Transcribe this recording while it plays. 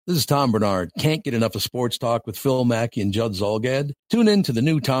This is Tom Bernard. Can't get enough of sports talk with Phil Mackey and Judd Zolgad? Tune in to the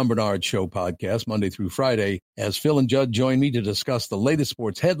new Tom Bernard Show podcast Monday through Friday as Phil and Judd join me to discuss the latest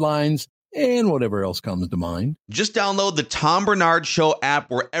sports headlines and whatever else comes to mind. Just download the Tom Bernard Show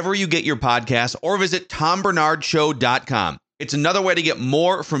app wherever you get your podcasts or visit tombernardshow.com. It's another way to get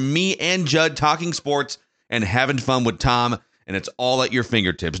more from me and Judd talking sports and having fun with Tom, and it's all at your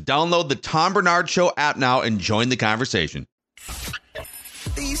fingertips. Download the Tom Bernard Show app now and join the conversation.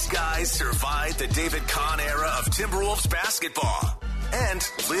 These guys survived the David Kahn era of Timberwolves basketball and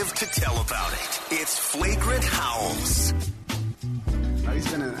live to tell about it. It's Flagrant Howls.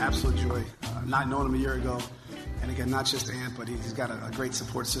 He's been an absolute joy. Not knowing him a year ago, and again, not just Ant, but he's got a great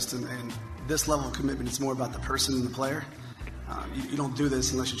support system. And this level of commitment, it's more about the person than the player. You don't do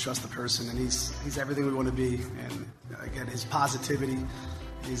this unless you trust the person, and he's everything we want to be. And again, his positivity,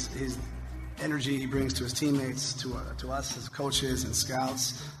 his energy he brings to his teammates, to us as coaches and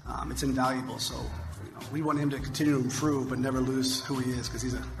scouts, it's invaluable. So we want him to continue to improve, but never lose who he is, because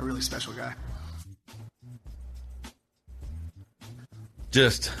he's a really special guy.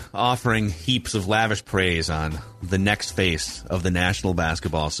 Just offering heaps of lavish praise on the next face of the National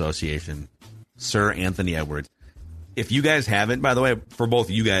Basketball Association, Sir Anthony Edwards. If you guys haven't, by the way, for both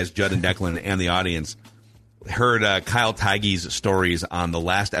you guys, Judd and Declan, and the audience, heard Kyle Teige's stories on the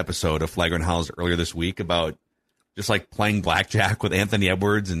last episode of Flagrant Howls earlier this week about just like playing blackjack with Anthony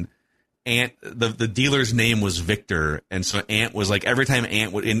Edwards, and Ant, the dealer's name was Victor, and so Ant was like, every time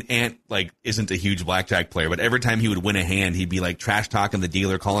Ant like isn't a huge blackjack player, but every time he would win a hand, he'd be like trash talking the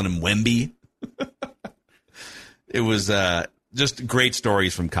dealer, calling him Wemby. It was just great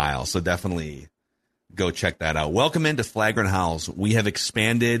stories from Kyle, so definitely go check that out. Welcome into Flagrant Howls. We have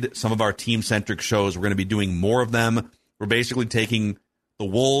expanded some of our team-centric shows. We're going to be doing more of them. We're basically taking the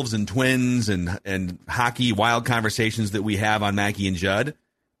Wolves and Twins and hockey wild conversations that we have on Mackey and Judd,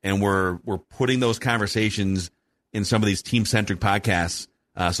 and we're putting those conversations in some of these team-centric podcasts.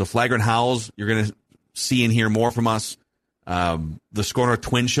 So Flagrant Howls, you're going to see and hear more from us. The Score North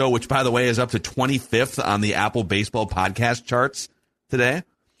Twin Show, which, by the way, is up to 25th on the Apple Baseball podcast charts today.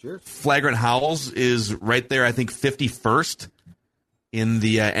 Cheers. Flagrant Howls is right there, I think, 51st in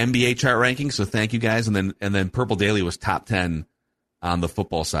the NBA chart ranking. So thank you, guys. And then Purple Daily was top 10 on the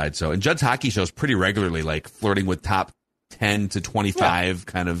football side. So, and Judd's hockey shows pretty regularly, like flirting with top 10 to 25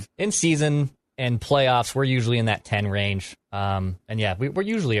 kind of. In season and playoffs, we're usually in that 10 range. And yeah, we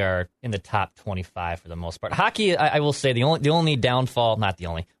usually are in the top 25 for the most part. Hockey, I will say the only downfall, not the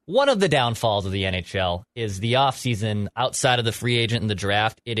only, one of the downfalls of the NHL is the offseason outside of the free agent and the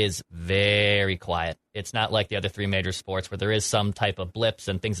draft. It is very quiet. It's not like the other three major sports where there is some type of blips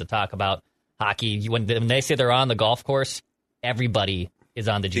and things to talk about. Hockey, when they say they're on the golf course, everybody is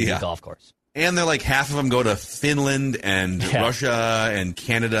on the GP golf course. And they're like, half of them go to Finland and Russia and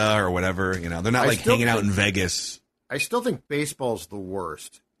Canada or whatever. You know, they're not like hanging out in Vegas. I still think baseball's the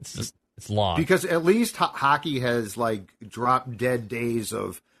worst. It's long. Because at least hockey has like drop dead days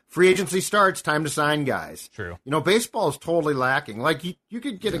of free agency starts, time to sign guys. True. You know, baseball is totally lacking. Like you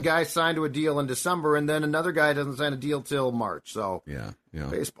could get a guy signed to a deal in December and then another guy doesn't sign a deal till March. So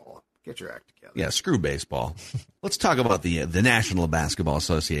baseball, get your act together. Yeah, screw baseball. Let's talk about the National Basketball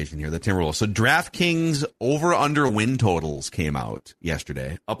Association here, the Timberwolves. So DraftKings over-under win totals came out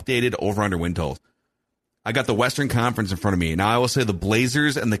yesterday. Updated over-under win totals. I got the Western Conference in front of me. Now, I will say the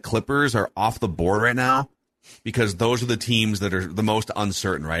Blazers and the Clippers are off the board right now because those are the teams that are the most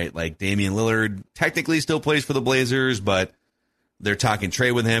uncertain, right? Like Damian Lillard technically still plays for the Blazers, but they're talking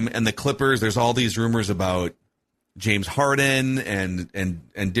trade with him. And the Clippers, there's all these rumors about James Harden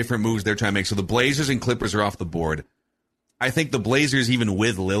and different moves they're trying to make. So the Blazers and Clippers are off the board. I think the Blazers, even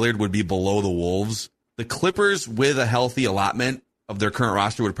with Lillard, would be below the Wolves. The Clippers, with a healthy allotment of their current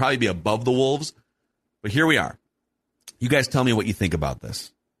roster, would probably be above the Wolves. But here we are. You guys tell me what you think about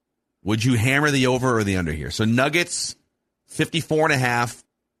this. Would you hammer the over or the under here? So Nuggets, 54.5.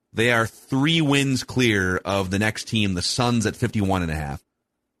 They are 3 wins clear of the next team, the Suns, at 51.5.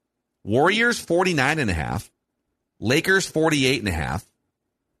 Warriors, 49.5. Lakers, 48.5.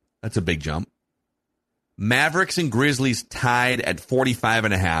 That's a big jump. Mavericks and Grizzlies tied at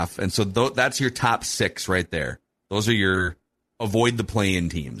 45.5. And so that's your top 6 right there. Those are your avoid the play-in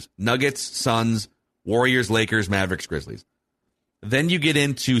teams. Nuggets, Suns, Warriors, Lakers, Mavericks, Grizzlies. Then you get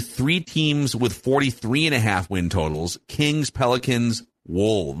into 3 teams with 43.5 win totals. Kings, Pelicans,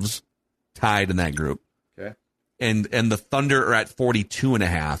 Wolves tied in that group. Okay. And the Thunder are at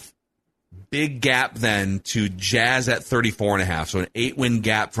 42.5. Big gap then to Jazz at 34.5. So an 8-win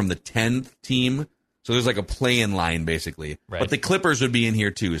gap from the 10th team. So there's like a play-in line basically. Right. But the Clippers would be in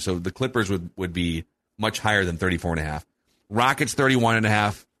here too. So the Clippers would be much higher than 34.5. Rockets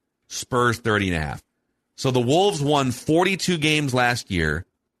 31.5. Spurs 30.5. So the Wolves won 42 games last year.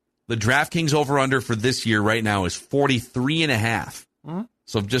 The DraftKings over-under for this year right now is 43.5. Mm-hmm.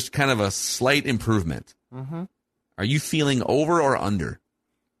 So just kind of a slight improvement. Mm-hmm. Are you feeling over or under?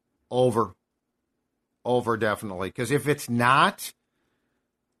 Over. Over, definitely. Because if it's not,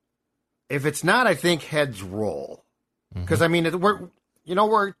 I think heads roll. Because, I mean,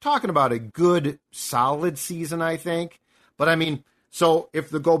 we're talking about a good, solid season, I think. But, I mean, so if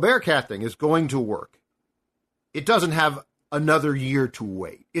the Gobert Cat thing is going to work, it doesn't have another year to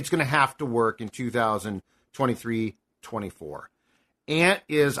wait. It's going to have to work in 2023-24. Ant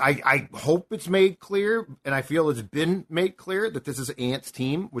is, I hope it's made clear, and I feel it's been made clear that this is Ant's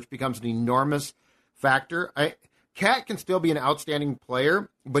team, which becomes an enormous factor. Cat can still be an outstanding player,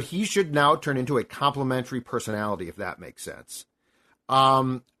 but he should now turn into a complementary personality, if that makes sense.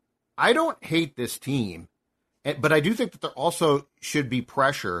 I don't hate this team, but I do think that there also should be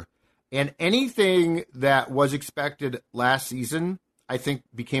pressure. And anything that was expected last season, I think,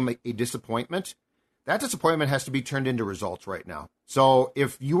 became a disappointment. That disappointment has to be turned into results right now. So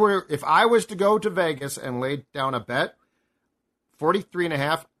if I was to go to Vegas and lay down a bet,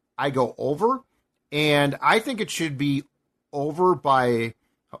 43.5, I go over. And I think it should be over by,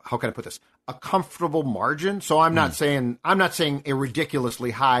 how can I put this, a comfortable margin. So I'm not saying a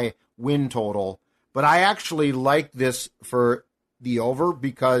ridiculously high win total, but I actually like this for the over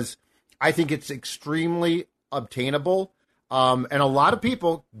because I think it's extremely obtainable. And a lot of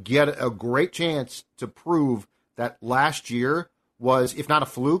people get a great chance to prove that last year was, if not a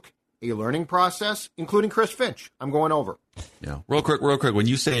fluke, a learning process, including Chris Finch. I'm going over. Yeah. Real quick. When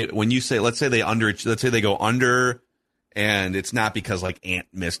you say, let's say they go under, and it's not because like Ant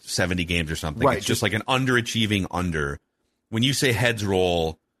missed 70 games or something. Right. It's just like an underachieving under. When you say heads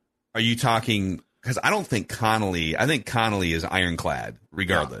roll, are you talking, because I think Connolly is ironclad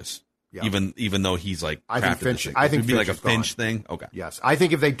regardless. Yeah. Even though he's like, I think Finch would be like a Finch thing. Okay. Yes. I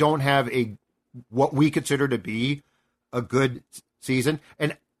think if they don't have what we consider to be a good season,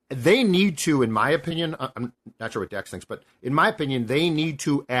 and they need to, in my opinion, I'm not sure what Dex thinks, but in my opinion, they need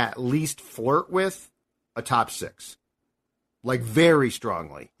to at least flirt with a top 6, like very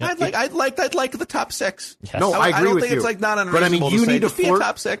strongly. I'd like the top 6. Yes. No, I agree with you. I don't think it's like not unreasonable. But I mean, you need to flirt, be a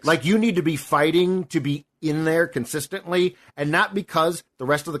top 6. Like you need to be fighting to be in there consistently, and not because the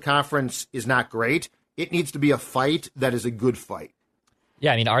rest of the conference is not great. It needs to be a fight that is a good fight.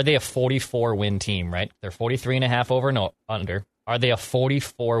 Yeah, I mean, are they a 44-win team? Right? They're 43.5 over and under. Are they a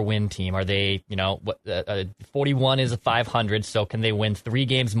 44-win team? Are they, 41 is a 500, so can they win 3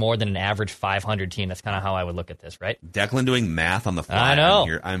 games more than an average 500 team? That's kind of how I would look at this, right? Declan doing math on the fly. I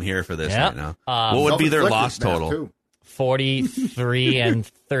know. I'm here for this right now. What would be their loss total? 43 and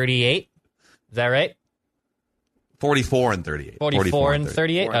 38. Is that right? 44 and 38. 44 and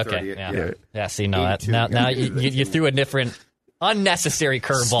 38? Okay. Yeah, see, no, now you threw a different unnecessary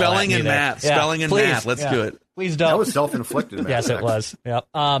curveball. Spelling and math. Let's do it. Please don't. That was self-inflicted. Yes, it was. Yep.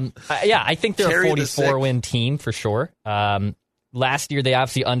 I think they're a 44-win team for sure. Last year, they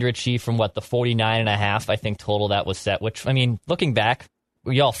obviously underachieved from the 49.5, I think, total that was set, which, I mean, looking back,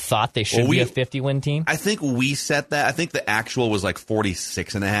 we all thought they should be a 50-win team. I think we set that. I think the actual was like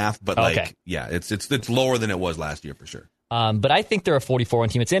 46.5, but it's lower than it was last year for sure. But I think they're a 44-win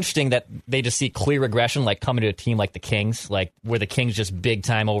team. It's interesting that they just see clear regression, like coming to a team like the Kings, like were the Kings just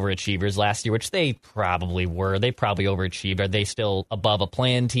big-time overachievers last year, which they probably were. They probably overachieved. Are they still above a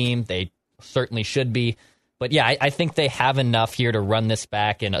play-in team? They certainly should be. But yeah, I think they have enough here to run this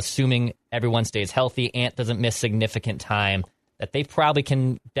back, and assuming everyone stays healthy, Ant doesn't miss significant time, that they probably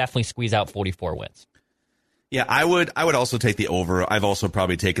can definitely squeeze out 44 wins. Yeah, I would also take the over. I've also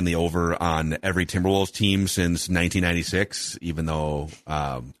probably taken the over on every Timberwolves team since 1996, even though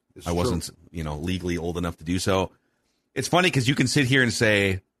I wasn't, legally old enough to do so. It's funny because you can sit here and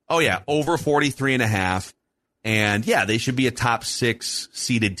say, oh yeah, over 43.5, and yeah, they should be a top 6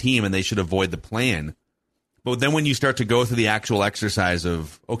 seeded team and they should avoid the play-in. But then when you start to go through the actual exercise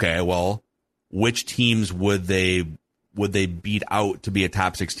of, okay, well, which teams would they beat out to be a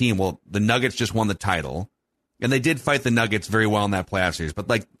top 6 team? Well, the Nuggets just won the title. And they did fight the Nuggets very well in that playoff series.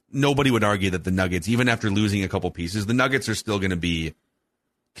 But, nobody would argue that the Nuggets, even after losing a couple pieces, the Nuggets are still going to be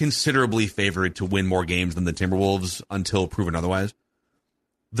considerably favored to win more games than the Timberwolves until proven otherwise.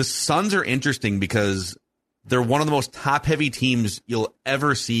 The Suns are interesting because they're one of the most top-heavy teams you'll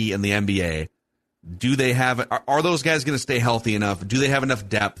ever see in the NBA. Are those guys going to stay healthy enough? Do they have enough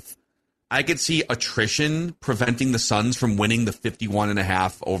depth? I could see attrition preventing the Suns from winning the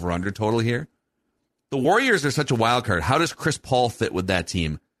 51.5 over-under total here. The Warriors are such a wild card. How does Chris Paul fit with that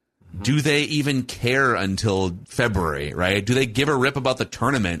team? Do they even care until February, right? Do they give a rip about the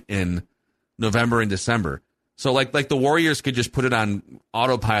tournament in November and December? So like the Warriors could just put it on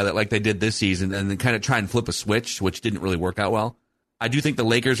autopilot like they did this season and then kind of try and flip a switch, which didn't really work out well. I do think the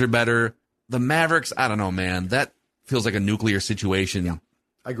Lakers are better. The Mavericks, I don't know, man. That feels like a nuclear situation. Yeah,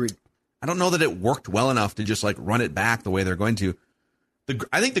 I agree. I don't know that it worked well enough to just like run it back the way they're going to.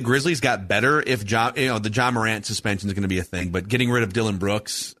 I think the Grizzlies got better if the John Morant suspension is going to be a thing, but getting rid of Dillon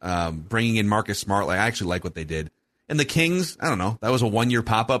Brooks, bringing in Marcus Smart, I actually like what they did. And the Kings, I don't know, that was a 1-year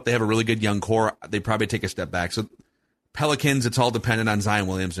pop-up. They have a really good young core. They probably take a step back. So Pelicans, it's all dependent on Zion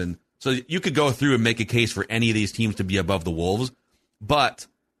Williamson. So you could go through and make a case for any of these teams to be above the Wolves. But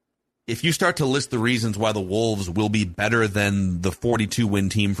if you start to list the reasons why the Wolves will be better than the 42-win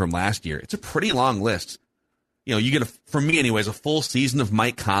team from last year, it's a pretty long list. You get, for me anyways, a full season of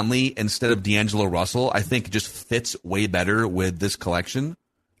Mike Conley instead of D'Angelo Russell, I think just fits way better with this collection.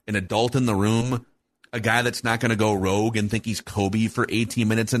 An adult in the room, a guy that's not going to go rogue and think he's Kobe for 18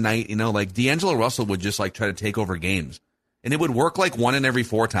 minutes a night. Like D'Angelo Russell would just like try to take over games. And it would work like 1 in every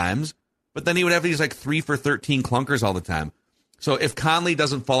 4 times, but then he would have these like 3 for 13 clunkers all the time. So if Conley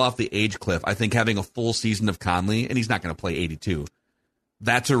doesn't fall off the age cliff, I think having a full season of Conley, and he's not going to play 82,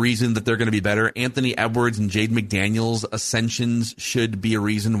 that's a reason that they're going to be better. Anthony Edwards and Jaden McDaniels' ascensions should be a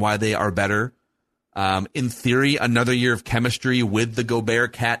reason why they are better. In theory, another year of chemistry with the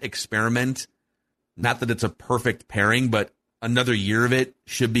Gobert-Cat experiment. Not that it's a perfect pairing, but another year of it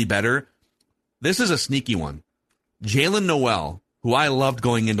should be better. This is a sneaky one. Jalen Noel, who I loved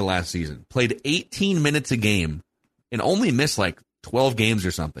going into last season, played 18 minutes a game and only missed like 12 games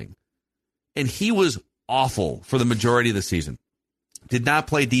or something. And he was awful for the majority of the season. Did not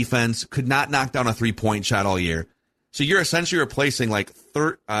play defense, could not knock down a three-point shot all year. So you're essentially replacing like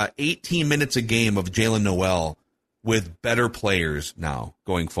 18 minutes a game of Jalen Noel with better players now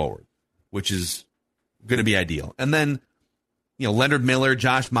going forward, which is going to be ideal. And then, Leonard Miller,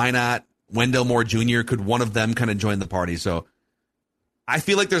 Josh Minot, Wendell Moore Jr., could one of them kind of join the party? So I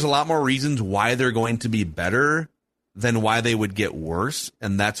feel like there's a lot more reasons why they're going to be better than why they would get worse.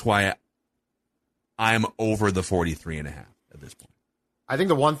 And that's why I'm over the 43.5 at this point. I think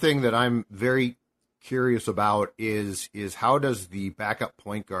the one thing that I'm very curious about is how does the backup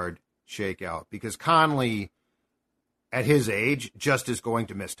point guard shake out? Because Conley, at his age, just is going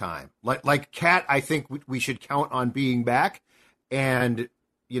to miss time. Like Cat, I think we should count on being back, and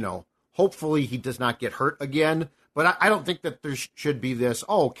hopefully he does not get hurt again. But I don't think that there should be this,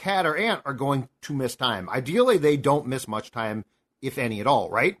 Cat or Ant are going to miss time. Ideally, they don't miss much time, if any at all,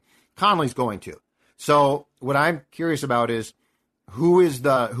 right? Conley's going to. So what I'm curious about is, who is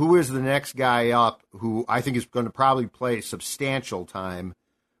the next guy up who I think is going to probably play substantial time,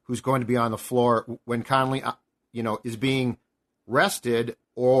 who's going to be on the floor when Conley, is being rested,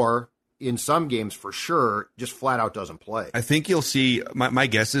 or in some games for sure just flat out doesn't play. I think you'll see, my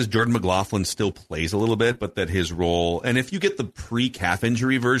guess is Jordan McLaughlin still plays a little bit, but that his role, and if you get the pre-calf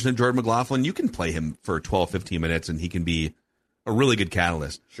injury version of Jordan McLaughlin, you can play him for 12, 15 minutes and he can be a really good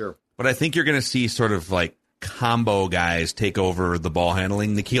catalyst. Sure. But I think you're going to see sort of like combo guys take over the ball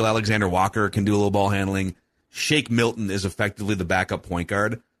handling. Nickeil Alexander-Walker can do a little ball handling. Shake Milton is effectively the backup point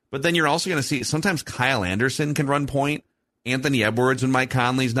guard. But then you're also going to see sometimes Kyle Anderson can run point. Anthony Edwards, when Mike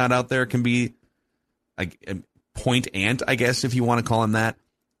Conley's not out there, can be like a point ant, I guess, if you want to call him that.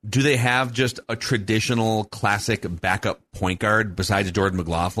 Do they have just a traditional classic backup point guard besides Jordan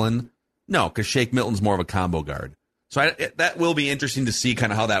McLaughlin? No, because Shake Milton's more of a combo guard. So that will be interesting to see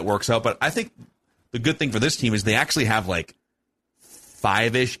kind of how that works out. But I think the good thing for this team is they actually have like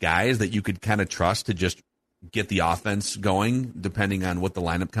 5-ish guys that you could kind of trust to just get the offense going, depending on what the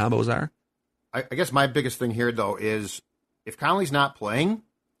lineup combos are. I guess my biggest thing here, though, is if Conley's not playing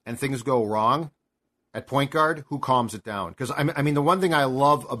and things go wrong at point guard, who calms it down? Because, I mean, the one thing I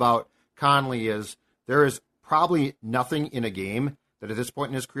love about Conley is there is probably nothing in a game that at this point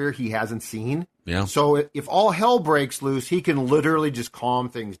in his career he hasn't seen. Yeah. So if all hell breaks loose, he can literally just calm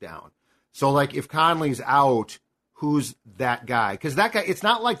things down. So, like, if Conley's out, who's that guy? Because that guy, it's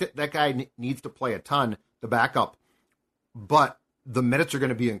not like that guy needs to play a ton, the backup, but the minutes are going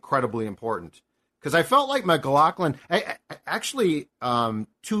to be incredibly important. Because I felt like McLaughlin, actually,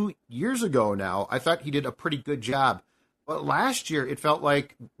 2 years ago now, I thought he did a pretty good job. But last year, it felt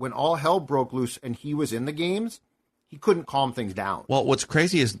like when all hell broke loose and he was in the games, he couldn't calm things down. Well, what's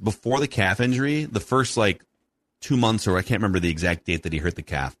crazy is before the calf injury, the first, 2 months, or I can't remember the exact date that he hurt the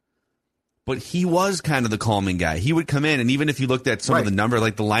calf, but he was kind of the calming guy. He would come in, and even if you looked at some of the number,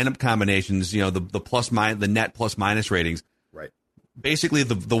 like the lineup combinations, the net plus minus ratings, right? Basically,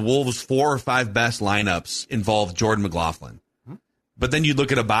 the Wolves' 4 or 5 best lineups involved Jordan McLaughlin. But then you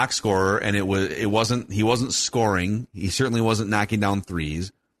look at a box score, and he wasn't scoring. He certainly wasn't knocking down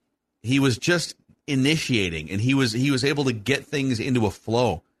threes. He was just initiating, and he was able to get things into a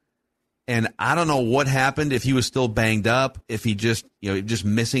flow. And I don't know what happened, if he was still banged up, if he just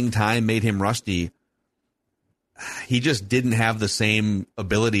missing time made him rusty. He just didn't have the same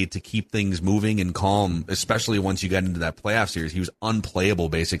ability to keep things moving and calm, especially once you got into that playoff series. He was unplayable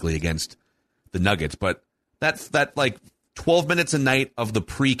basically against the Nuggets. But that like 12 minutes a night of the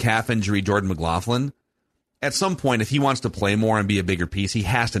pre-calf injury Jordan McLaughlin, at some point, if he wants to play more and be a bigger piece, he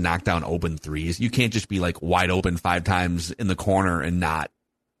has to knock down open threes. You can't just be like wide open 5 times in the corner and not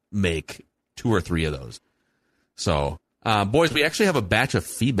make 2 or 3 of those. So, boys, we actually have a batch of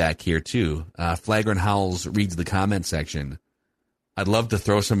feedback here, too. Flagrant Howls reads the comment section. I'd love to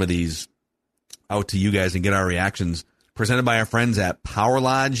throw some of these out to you guys and get our reactions. Presented by our friends at Power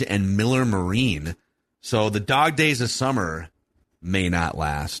Lodge and Miller Marine. So the dog days of summer may not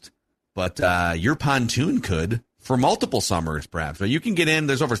last, but your pontoon could for multiple summers, perhaps. So you can get in.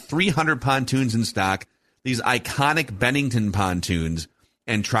 There's over 300 pontoons in stock. These iconic Bennington pontoons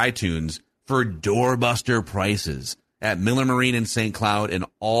and Tri-Tunes for doorbuster prices at Miller Marine in St. Cloud and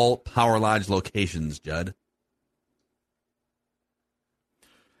all Power Lodge locations, Judd.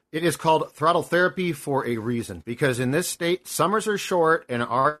 It is called throttle therapy for a reason, because in this state, summers are short and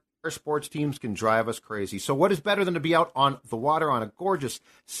our sports teams can drive us crazy. So what is better than to be out on the water on a gorgeous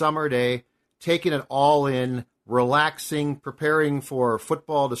summer day, taking it all in, relaxing, preparing for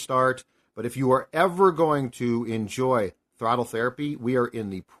football to start. But if you are ever going to enjoy throttle therapy, we are in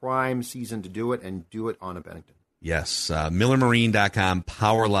the prime season to do it, and do it on a Bennington. Yes, MillerMarine.com,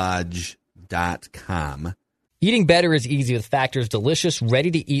 PowerLodge.com. Eating better is easy with Factor's delicious,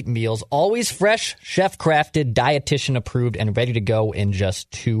 ready-to-eat meals. Always fresh, chef-crafted, dietitian-approved, and ready to go in just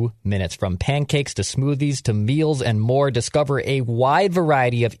 2 minutes. From pancakes to smoothies to meals and more, discover a wide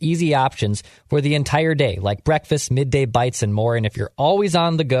variety of easy options for the entire day, like breakfast, midday bites, and more. And if you're always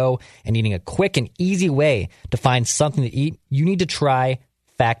on the go and needing a quick and easy way to find something to eat, you need to try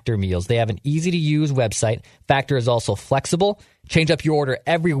Factor Meals. They have an easy-to-use website. Factor is also flexible. Change up your order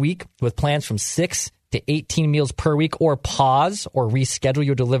every week with plans from 6 to 18 meals per week, or pause or reschedule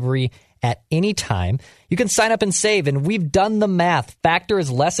your delivery at any time. You can sign up and save, and we've done the math. Factor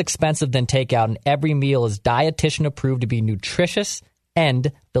is less expensive than takeout, and every meal is dietitian approved to be nutritious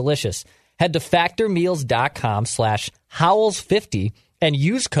and delicious. Head to factormeals.com/Howls50 and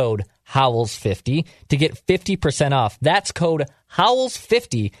use code Howls50 to get 50% off. That's code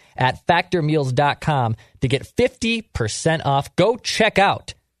Howls50 at factormeals.com to get 50% off. Go check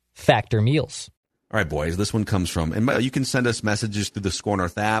out Factor Meals. All right, boys, this one comes from, and you can send us messages through the Score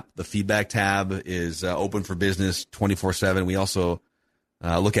North app. The feedback tab is open for business 24/7. We also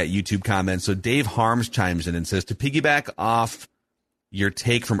look at YouTube comments. So Dave Harms chimes in and says, to piggyback off your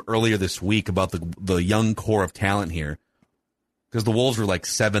take from earlier this week about the young core of talent here, because the Wolves were like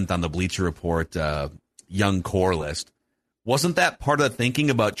 7th on the Bleacher Report young core list. Wasn't that part of the thinking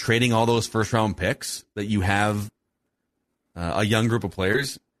about trading all those first-round picks, that you have a young group of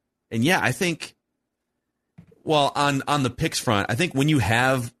players? And yeah, I think... Well, on the picks front, I think when you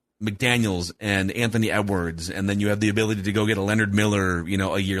have McDaniels and Anthony Edwards, and then you have the ability to go get a Leonard Miller,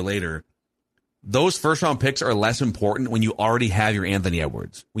 a year later, those first-round picks are less important when you already have your Anthony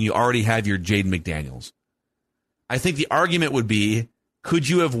Edwards, when you already have your Jaden McDaniels. I think the argument would be, could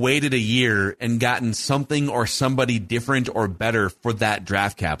you have waited a year and gotten something or somebody different or better for that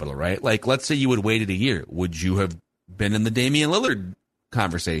draft capital, right? Like, let's say you had waited a year. Would you have been in the Damian Lillard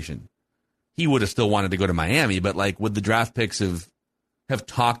conversation? He would have still wanted to go to Miami, but like, would the draft picks have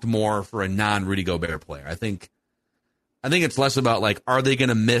talked more for a non-Rudy Gobert player? I think it's less about like, are they going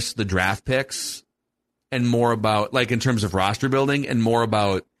to miss the draft picks, and more about like in terms of roster building, and more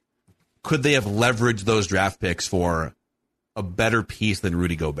about could they have leveraged those draft picks for a better piece than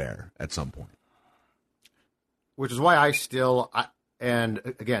Rudy Gobert at some point? Which is why and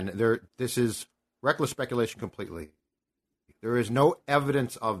again, this is reckless speculation completely. There is no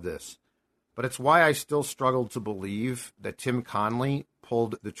evidence of this. But it's why I still struggle to believe that Tim Connelly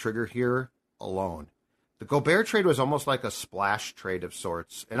pulled the trigger here alone. The Gobert trade was almost like a splash trade of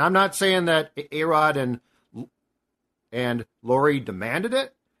sorts. And I'm not saying that A-Rod and Laurie demanded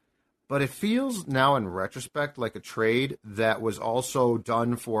it, but it feels now in retrospect like a trade that was also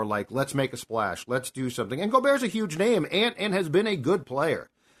done for like, let's make a splash, let's do something. And Gobert's a huge name and has been a good player.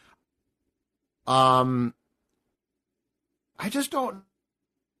 I just don't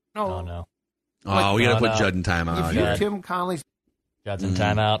know. Oh, no. Oh, we got to put Judd in timeout. If you're Tim Connelly's... Judd's in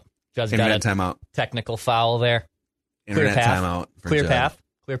timeout. Judd's got a timeout. Technical foul there. Internet timeout.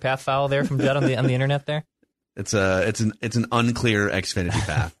 Clear path foul there from Judd on the internet there. It's an unclear Xfinity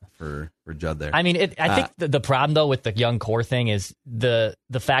path for Judd there. I mean, I think the problem though with the young core thing is the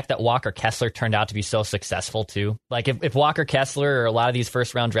fact that Walker Kessler turned out to be so successful too. Like if Walker Kessler or a lot of these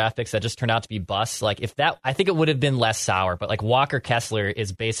first round draft picks that just turned out to be busts, like if that, I think it would have been less sour. But like Walker Kessler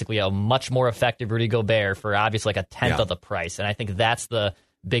is basically a much more effective Rudy Gobert for obviously like a tenth of the price, and I think that's the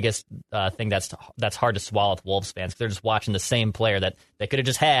biggest thing that's hard to swallow with Wolves fans, because they're just watching the same player that they could have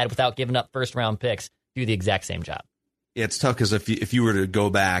just had without giving up first round picks do the exact same job. Yeah, it's tough because if you were to go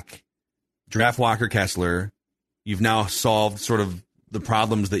back, draft Walker Kessler, you've now solved sort of the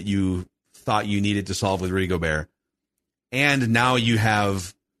problems that you thought you needed to solve with Rudy Gobert, and now you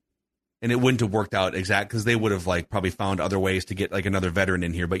have, and it wouldn't have worked out exact because they would have like probably found other ways to get like another veteran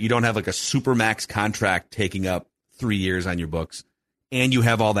in here, but you don't have like a super max contract taking up 3 years on your books, and you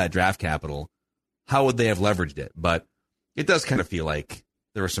have all that draft capital. How would they have leveraged it? But it does kind of feel like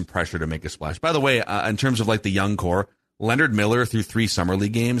there was some pressure to make a splash. By the way, in terms of like the young core, Leonard Miller through 3 summer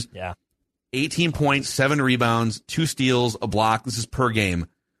league games, 18 points, 7 rebounds, 2 steals, a block. This is per game.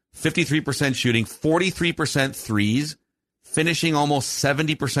 53% shooting, 43% threes, finishing almost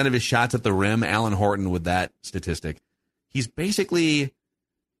 70% of his shots at the rim. Alan Horton with that statistic. He's basically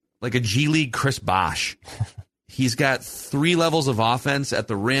like a G League Chris Bosh. He's got 3 levels of offense at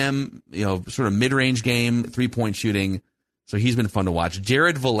the rim, sort of mid-range game, 3-point shooting. So he's been fun to watch.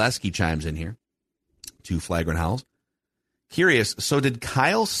 Jared Valesky chimes in here to Flagrant Howls. Curious, so did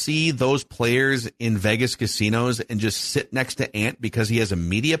Kyle see those players in Vegas casinos and just sit next to Ant because he has a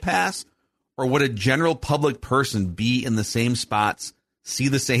media pass? Or would a general public person be in the same spots, see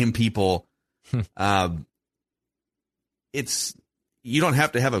the same people? You don't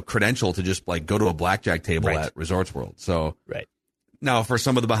have to have a credential to just like go to a blackjack table at Resorts World. So now for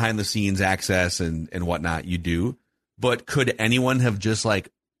some of the behind the scenes access and whatnot, you do. But could anyone have just like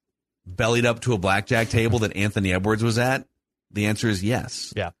bellied up to a blackjack table that Anthony Edwards was at? The answer is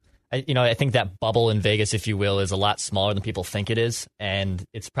yes. Yeah. I think that bubble in Vegas, if you will, is a lot smaller than people think it is. And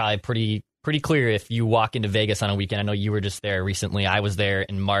it's probably pretty clear if you walk into Vegas on a weekend. I know you were just there recently. I was there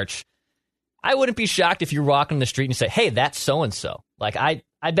in March. I wouldn't be shocked if you're walking the street and you say, hey, that's so-and-so. Like, I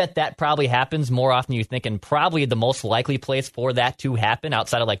bet that probably happens more often than you think. And probably the most likely place for that to happen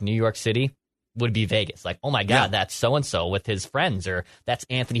outside of like New York City would be Vegas. Like, oh my God, that's so-and-so with his friends, or that's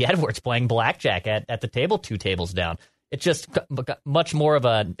Anthony Edwards playing blackjack at the table 2 tables down. It's just much more of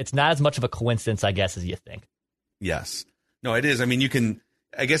it's not as much of a coincidence, I guess, as you think. Yes. No, it is. I mean,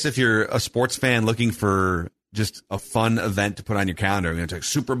 I guess if you're a sports fan looking for just a fun event to put on your calendar, it's like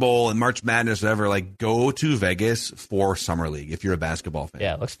Super Bowl and March Madness, whatever, like go to Vegas for Summer League if you're a basketball fan.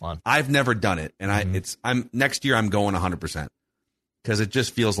 Yeah, it looks fun. I've never done it. And next year I'm going 100% because it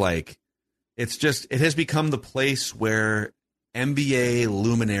just feels like it has become the place where NBA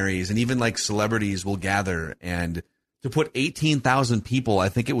luminaries and even like celebrities will gather, and to put 18,000 people, I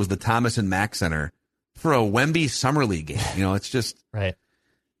think it was the Thomas and Mack Center, for a Wemby Summer League game. It's just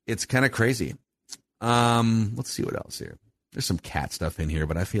it's kind of crazy. Let's see what else here. There's some Cat stuff in here,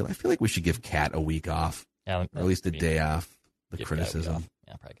 but I feel like we should give Cat a week off, or at least a day off. The criticism.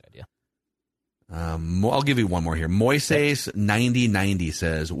 Yeah, probably a good idea. I'll give you one more here. Moises 9090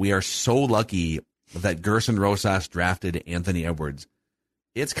 says, we are so lucky that Gerson Rosas drafted Anthony Edwards.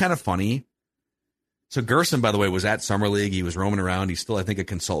 It's kind of funny. So Gerson, by the way, was at Summer League. He was roaming around. He's still, I think, a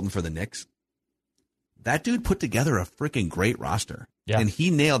consultant for the Knicks. That dude put together a freaking great roster. Yeah. And he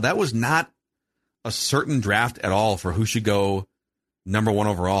nailed. That was not a certain draft at all for who should go number 1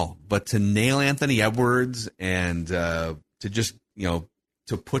 overall. But to nail Anthony Edwards and to just,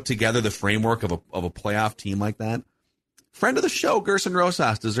 to put together the framework of a playoff team like that. Friend of the show, Gerson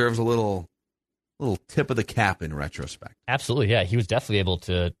Rosas, deserves a little tip of the cap in retrospect. Absolutely, yeah. He was definitely able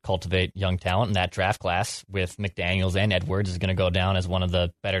to cultivate young talent in that draft class with McDaniels and Edwards. Is going to go down as one of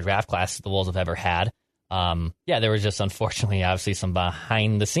the better draft classes the Wolves have ever had. There was just, unfortunately, obviously some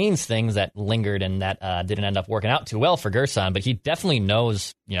behind-the-scenes things that lingered and that didn't end up working out too well for Gerson, but he definitely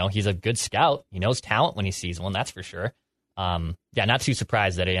knows, he's a good scout. He knows talent when he sees one, that's for sure. Not too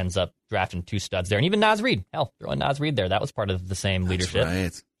surprised that he ends up drafting 2 studs there. And even Naz Reid. Hell, throwing Naz Reid there. That was part of the same leadership.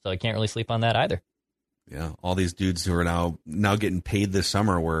 Right. So you can't really sleep on that either. Yeah, all these dudes who are now getting paid this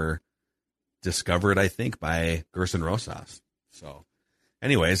summer were discovered, I think, by Gerson Rosas. So,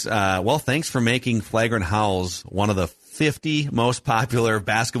 anyways, thanks for making Flagrant Howls one of the 50 most popular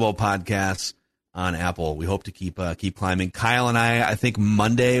basketball podcasts on Apple. We hope to keep climbing. Kyle and I think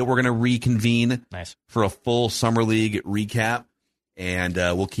Monday we're going to reconvene for a full Summer League recap, and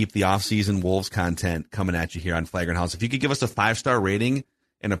we'll keep the off-season Wolves content coming at you here on Flagrant Howls. If you could give us a 5-star rating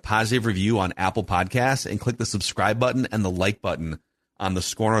and a positive review on Apple Podcasts, and click the subscribe button and the like button on the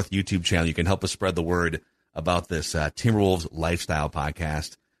Score North YouTube channel, you can help us spread the word about this Timberwolves lifestyle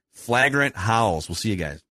podcast. Flagrant Howls. We'll see you guys.